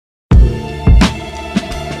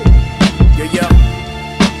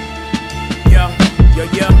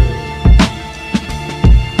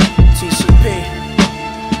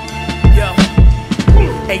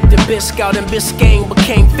Scout in Biscayne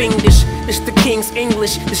became fiendish. It's the King's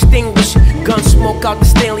English, distinguished. Gun smoke out the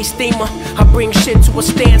Stanley steamer. I bring shit to a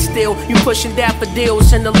standstill. You pushing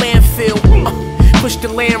daffodils in the landfill. Push the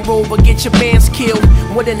Land Rover, get your mans killed.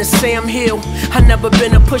 What in the Sam Hill? I never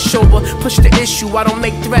been a pushover. Push the issue, I don't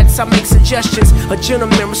make threats, I make suggestions. A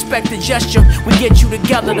gentleman, respect the gesture. We get you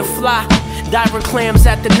together to fly. Diving clams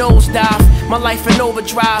at the nosedive. My life in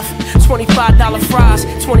overdrive. $25 fries,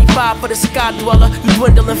 25 for the sky dweller. You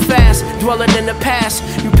dwindling fast, dwelling in the past.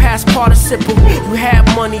 You past participle. You had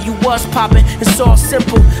money, you was popping. It's all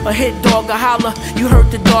simple. A hit dog, a holler. You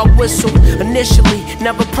heard the dog whistle. Initially,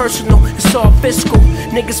 never personal. It's all fiscal.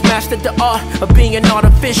 Niggas mastered the art of being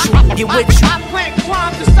artificial. Get with you. I plant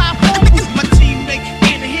crimes inside homes. My teammate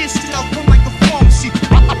in his stuff from like a pharmacy.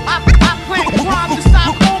 I plant crimes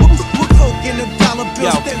inside homes. We're poking the dollar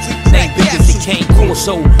bills. Name because they can't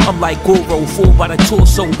Corso. I'm like Goro, fall by the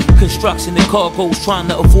torso. Construction and cargoes, trying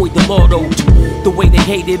to avoid the lotto. The way they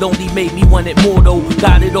hate it only made me want it more though.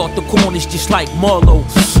 Got it off the corners just like Marlo.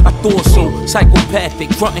 I thought so,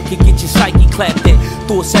 psychopathic. Frontin' can get your psyche clapped at.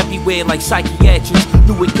 Thoughts everywhere like psychiatrists.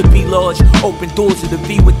 Knew it could be large. Open doors of the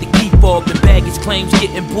V with the key fob. And baggage claims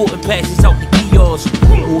getting bought and passes out the kiosks.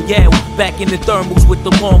 Royale, back in the thermals with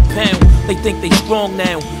the long pound. They think they strong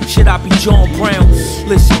now. Should I be John Brown?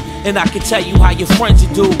 Listen, and I can tell you how your friends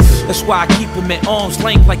will do. That's why I keep them at arm's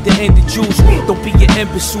length like the end of Jews. Don't be an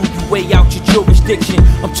imbecile, you weigh out your jurisdiction.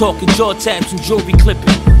 I'm talking jaw taps and jewelry clipping.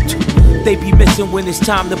 They be missing when it's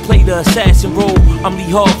time to play the assassin role. I'm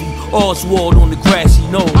Lee Harvey, Oswald on the grassy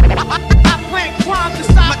knoll. I plant crimes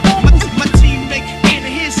inside homes. My teammate in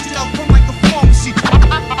his stuff from like a pharmacy.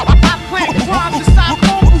 I plant crimes inside